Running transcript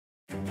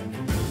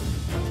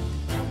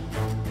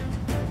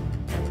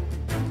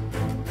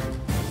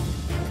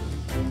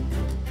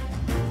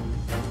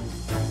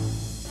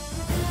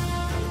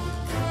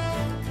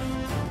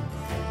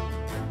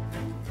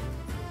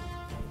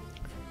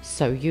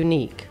So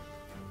Unique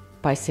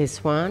by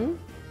Sezuan,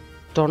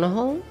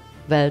 Donnerhall,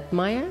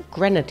 Weltmeier,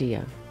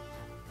 Grenadier.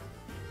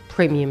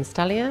 Premium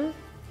Stallion,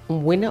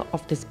 winner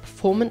of this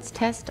performance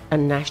test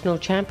and national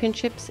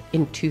championships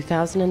in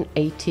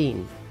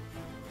 2018.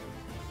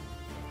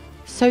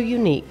 So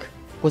Unique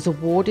was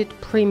awarded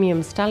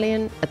Premium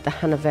Stallion at the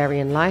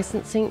Hanoverian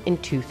licensing in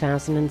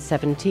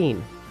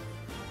 2017,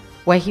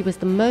 where he was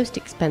the most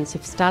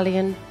expensive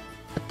stallion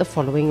at the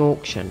following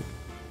auction.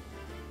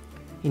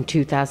 In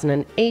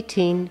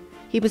 2018,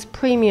 he was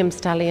Premium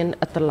Stallion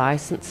at the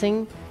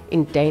licensing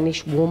in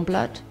Danish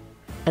Warmblood,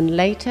 and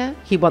later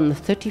he won the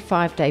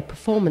 35-day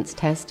performance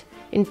test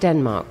in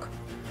Denmark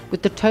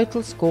with the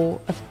total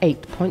score of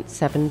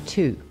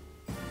 8.72.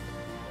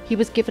 He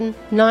was given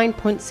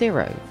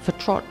 9.0 for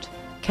trot,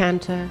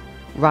 canter,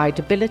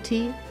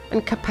 rideability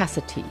and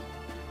capacity,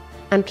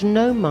 and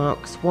no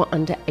marks were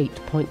under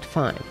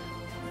 8.5.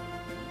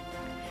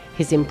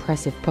 His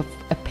impressive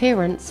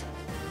appearance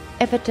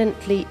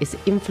evidently is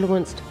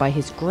influenced by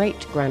his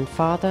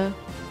great-grandfather,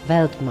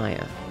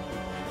 Weltmeier.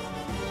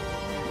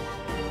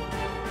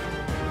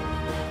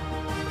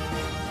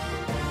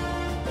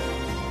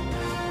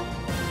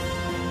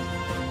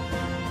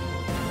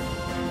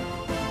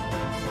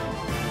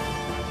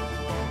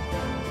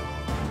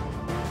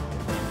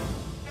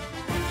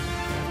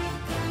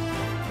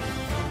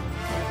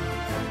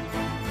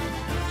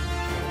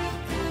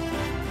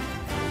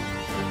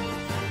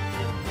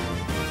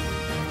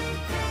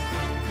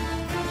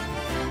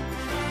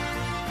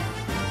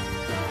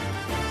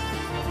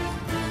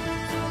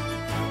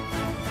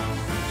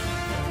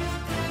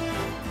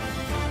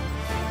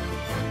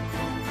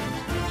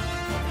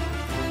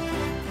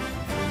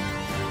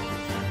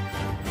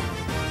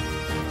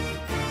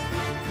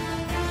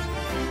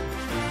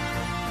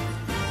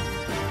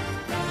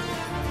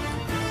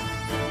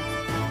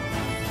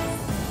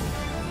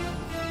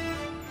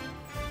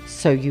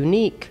 So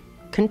Unique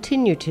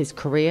continued his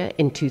career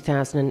in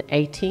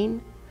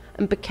 2018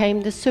 and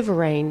became the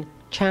sovereign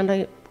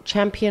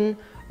champion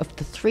of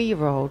the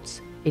 3-year-olds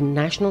in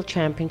national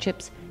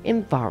championships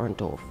in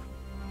Warendorf.